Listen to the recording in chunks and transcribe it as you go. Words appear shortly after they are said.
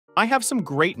I have some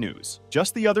great news.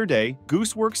 Just the other day,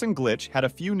 Gooseworx and Glitch had a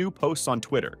few new posts on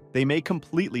Twitter. They may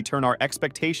completely turn our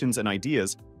expectations and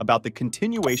ideas about the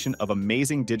continuation of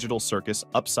Amazing Digital Circus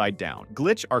upside down.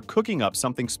 Glitch are cooking up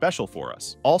something special for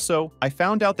us. Also, I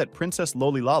found out that Princess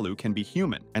Lolilalu can be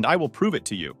human, and I will prove it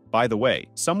to you. By the way,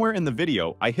 somewhere in the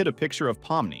video, I hid a picture of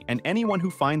Pomni, and anyone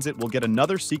who finds it will get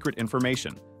another secret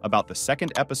information about the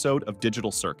second episode of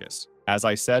Digital Circus. As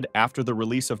I said, after the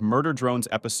release of Murder Drone's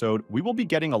episode, we will be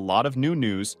getting a lot of new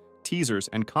news, teasers,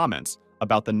 and comments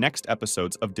about the next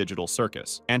episodes of Digital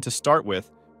Circus. And to start with,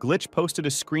 Glitch posted a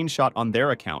screenshot on their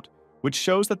account, which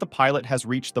shows that the pilot has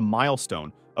reached the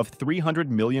milestone of 300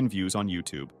 million views on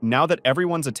YouTube. Now that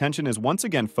everyone's attention is once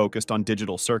again focused on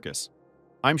Digital Circus,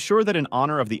 I'm sure that in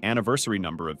honor of the anniversary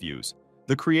number of views,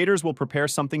 the creators will prepare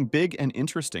something big and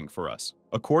interesting for us.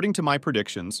 According to my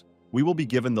predictions, we will be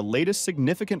given the latest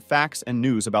significant facts and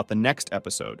news about the next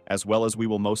episode, as well as we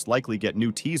will most likely get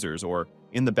new teasers or,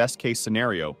 in the best case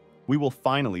scenario, we will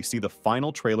finally see the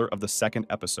final trailer of the second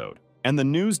episode. And the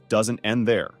news doesn't end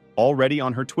there. Already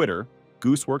on her Twitter,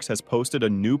 Gooseworx has posted a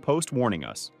new post warning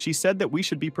us. She said that we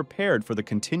should be prepared for the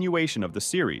continuation of the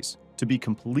series to be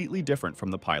completely different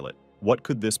from the pilot. What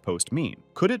could this post mean?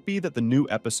 Could it be that the new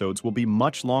episodes will be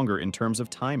much longer in terms of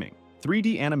timing?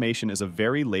 3D animation is a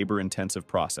very labor-intensive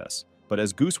process, but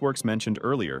as Gooseworx mentioned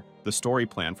earlier, the story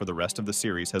plan for the rest of the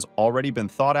series has already been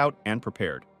thought out and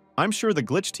prepared. I'm sure the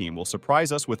Glitch team will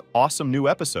surprise us with awesome new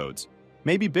episodes,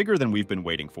 maybe bigger than we've been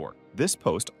waiting for. This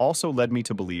post also led me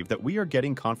to believe that we are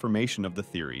getting confirmation of the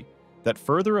theory that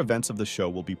further events of the show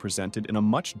will be presented in a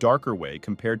much darker way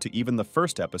compared to even the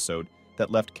first episode that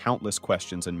left countless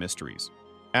questions and mysteries.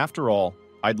 After all,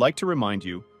 I'd like to remind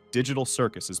you, Digital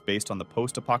Circus is based on the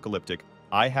post-apocalyptic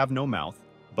I have no mouth,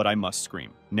 but I must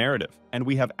scream narrative, and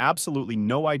we have absolutely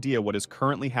no idea what is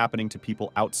currently happening to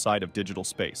people outside of digital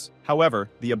space. However,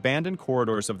 the abandoned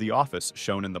corridors of the office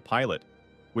shown in the pilot,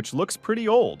 which looks pretty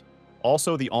old,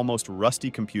 also the almost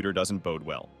rusty computer doesn't bode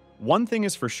well. One thing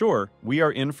is for sure, we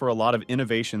are in for a lot of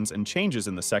innovations and changes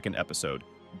in the second episode.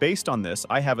 Based on this,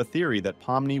 I have a theory that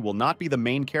Pomni will not be the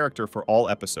main character for all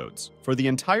episodes. For the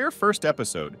entire first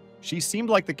episode, she seemed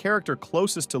like the character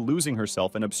closest to losing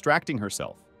herself and abstracting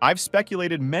herself. I've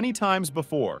speculated many times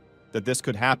before that this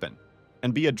could happen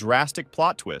and be a drastic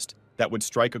plot twist that would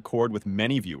strike a chord with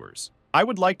many viewers. I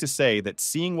would like to say that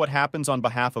seeing what happens on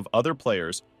behalf of other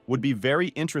players would be very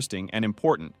interesting and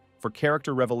important for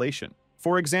character revelation.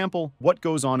 For example, what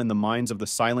goes on in the minds of the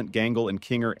silent Gangle and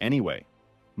Kinger anyway?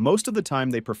 Most of the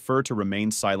time they prefer to remain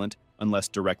silent unless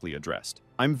directly addressed.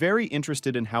 I'm very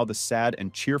interested in how the sad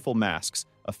and cheerful masks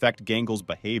affect Gangle's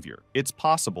behavior. It's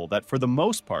possible that for the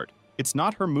most part, it's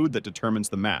not her mood that determines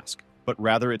the mask, but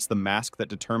rather it's the mask that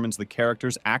determines the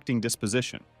character's acting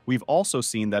disposition. We've also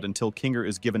seen that until Kinger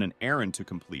is given an errand to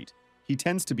complete, he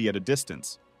tends to be at a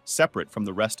distance, separate from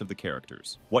the rest of the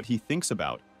characters. What he thinks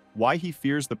about, why he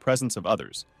fears the presence of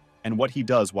others, and what he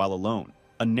does while alone.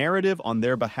 A narrative on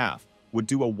their behalf would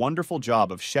do a wonderful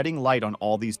job of shedding light on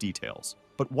all these details.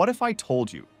 But what if I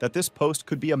told you that this post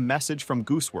could be a message from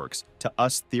Gooseworx to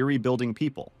us theory-building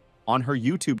people? On her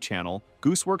YouTube channel,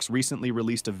 Gooseworx recently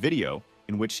released a video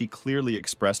in which she clearly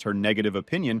expressed her negative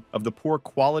opinion of the poor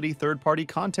quality third-party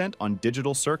content on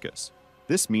Digital Circus.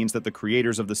 This means that the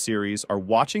creators of the series are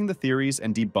watching the theories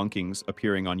and debunkings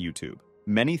appearing on YouTube.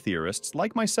 Many theorists,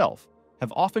 like myself,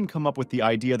 have often come up with the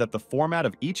idea that the format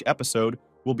of each episode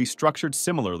will be structured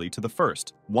similarly to the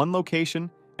first, one location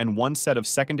and one set of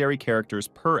secondary characters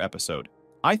per episode.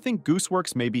 I think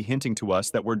Gooseworx may be hinting to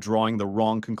us that we're drawing the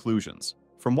wrong conclusions.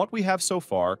 From what we have so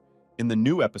far, in the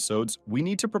new episodes, we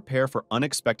need to prepare for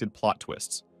unexpected plot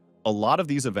twists. A lot of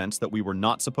these events that we were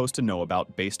not supposed to know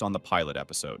about based on the pilot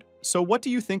episode. So what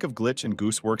do you think of Glitch and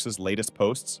Gooseworx's latest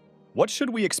posts? What should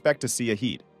we expect to see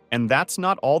ahead? And that's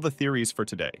not all the theories for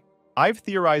today. I've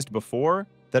theorized before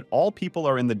that all people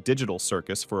are in the digital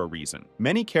circus for a reason.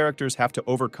 Many characters have to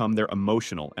overcome their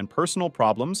emotional and personal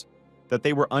problems that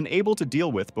they were unable to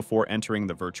deal with before entering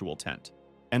the virtual tent.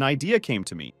 An idea came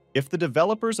to me. If the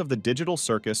developers of the digital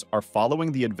circus are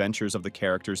following the adventures of the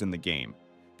characters in the game,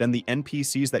 then the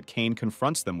NPCs that Kane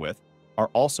confronts them with are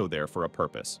also there for a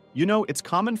purpose. You know, it's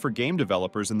common for game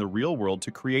developers in the real world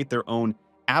to create their own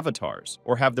avatars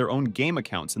or have their own game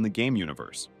accounts in the game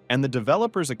universe. And the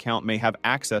developer's account may have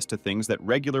access to things that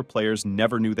regular players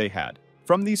never knew they had.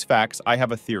 From these facts, I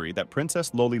have a theory that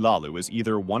Princess Lolilalu is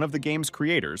either one of the game's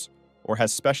creators or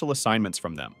has special assignments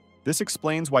from them. This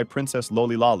explains why Princess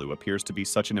Lolilalu appears to be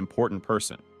such an important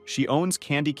person. She owns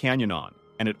Candy Canyon on,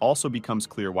 and it also becomes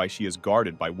clear why she is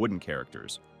guarded by wooden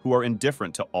characters, who are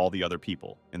indifferent to all the other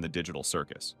people in the digital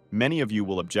circus. Many of you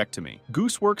will object to me.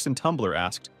 Gooseworx and Tumblr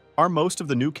asked, Are most of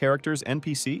the new characters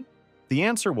NPC? The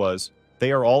answer was,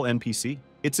 they are all NPC.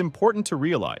 It's important to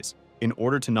realize, in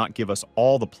order to not give us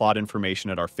all the plot information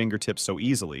at our fingertips so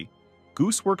easily,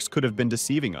 Gooseworx could have been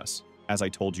deceiving us, as I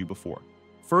told you before.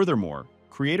 Furthermore,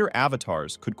 creator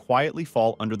avatars could quietly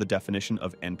fall under the definition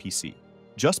of NPC.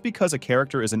 Just because a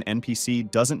character is an NPC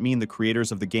doesn't mean the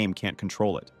creators of the game can't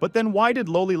control it. But then why did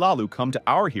Lolilalu come to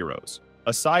our heroes?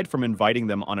 Aside from inviting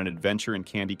them on an adventure in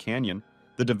Candy Canyon,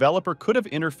 the developer could have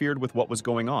interfered with what was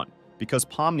going on, because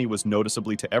Pomni was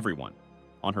noticeably to everyone,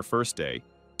 on her first day,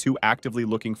 too actively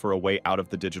looking for a way out of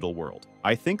the digital world.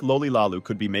 I think Lolilalu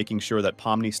could be making sure that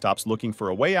Pomni stops looking for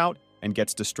a way out and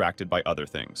gets distracted by other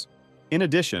things. In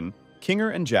addition,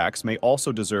 Kinger and Jax may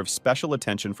also deserve special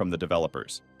attention from the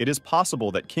developers. It is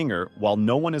possible that Kinger, while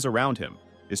no one is around him,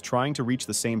 is trying to reach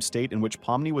the same state in which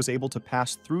Pomni was able to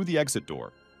pass through the exit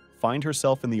door, find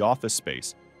herself in the office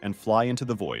space, and fly into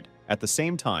the void. At the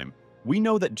same time, we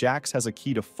know that Jax has a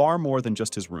key to far more than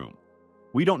just his room.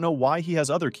 We don't know why he has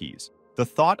other keys. The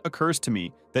thought occurs to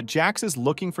me that Jax is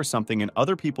looking for something in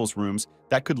other people's rooms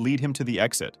that could lead him to the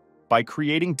exit. By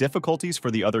creating difficulties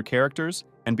for the other characters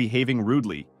and behaving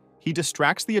rudely, he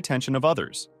distracts the attention of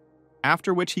others,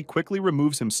 after which he quickly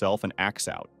removes himself and acts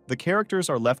out. The characters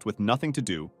are left with nothing to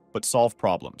do but solve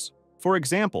problems. For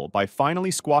example, by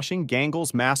finally squashing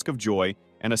Gangle's mask of joy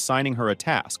and assigning her a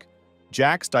task,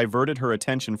 Jax diverted her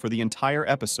attention for the entire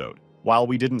episode. While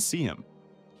we didn't see him,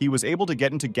 he was able to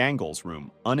get into Gangle's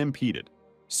room unimpeded,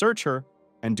 search her,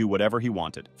 and do whatever he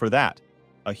wanted. For that,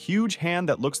 a huge hand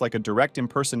that looks like a direct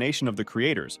impersonation of the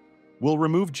creators will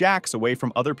remove Jax away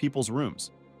from other people's rooms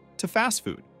to fast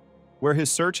food, where his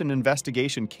search and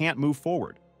investigation can't move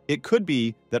forward. It could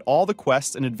be that all the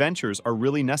quests and adventures are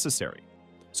really necessary,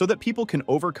 so that people can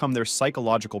overcome their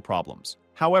psychological problems.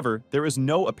 However, there is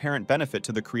no apparent benefit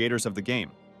to the creators of the game.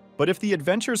 But if the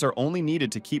adventures are only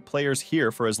needed to keep players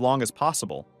here for as long as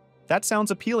possible, that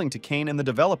sounds appealing to Kane and the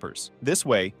developers. This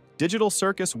way, Digital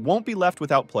Circus won't be left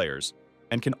without players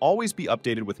and can always be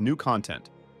updated with new content,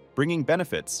 bringing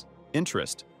benefits,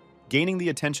 interest, gaining the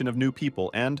attention of new people,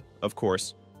 and, of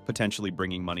course, potentially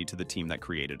bringing money to the team that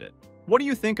created it. What do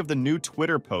you think of the new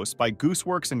Twitter posts by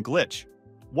Gooseworx and Glitch?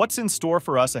 What's in store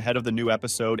for us ahead of the new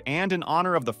episode and in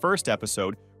honor of the first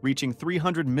episode reaching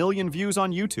 300 million views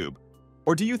on YouTube?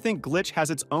 Or do you think Glitch has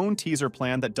its own teaser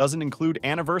plan that doesn't include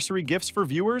anniversary gifts for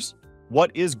viewers?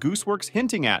 What is Gooseworx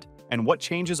hinting at, and what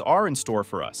changes are in store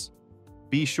for us?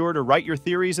 Be sure to write your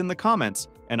theories in the comments,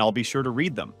 and I'll be sure to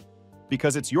read them,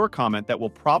 because it's your comment that will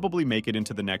probably make it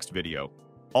into the next video.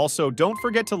 Also, don't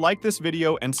forget to like this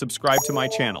video and subscribe to my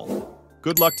channel.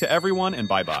 Good luck to everyone, and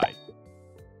bye-bye.